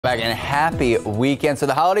Back and happy weekend. So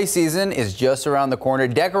the holiday season is just around the corner.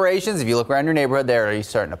 Decorations, if you look around your neighborhood, they're already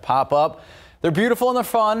starting to pop up. They're beautiful and they're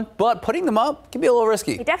fun, but putting them up can be a little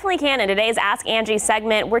risky. It definitely can. In today's Ask Angie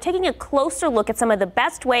segment, we're taking a closer look at some of the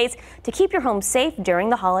best ways to keep your home safe during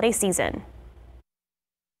the holiday season.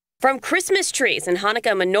 From Christmas trees and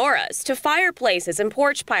Hanukkah menorahs to fireplaces and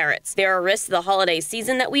porch pirates, there are risks to the holiday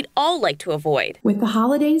season that we'd all like to avoid. With the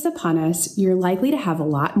holidays upon us, you're likely to have a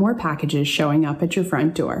lot more packages showing up at your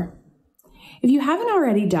front door. If you haven't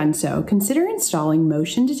already done so, consider installing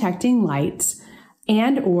motion detecting lights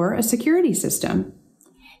and/or a security system.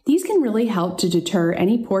 These can really help to deter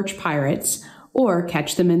any porch pirates or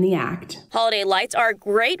catch them in the act. Holiday lights are a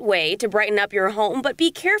great way to brighten up your home, but be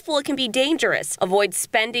careful, it can be dangerous. Avoid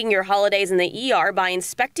spending your holidays in the ER by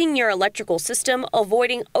inspecting your electrical system,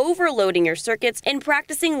 avoiding overloading your circuits, and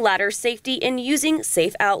practicing ladder safety and using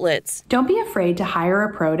safe outlets. Don't be afraid to hire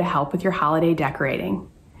a pro to help with your holiday decorating.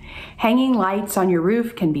 Hanging lights on your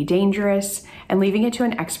roof can be dangerous, and leaving it to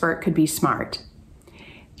an expert could be smart.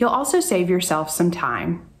 You'll also save yourself some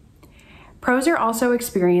time. Pros are also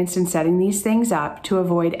experienced in setting these things up to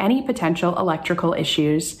avoid any potential electrical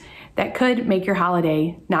issues that could make your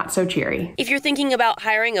holiday not so cheery. If you're thinking about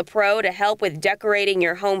hiring a pro to help with decorating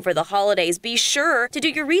your home for the holidays, be sure to do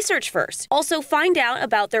your research first. Also, find out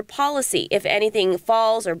about their policy if anything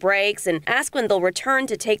falls or breaks, and ask when they'll return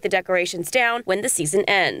to take the decorations down when the season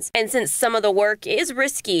ends. And since some of the work is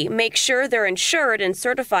risky, make sure they're insured and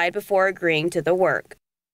certified before agreeing to the work.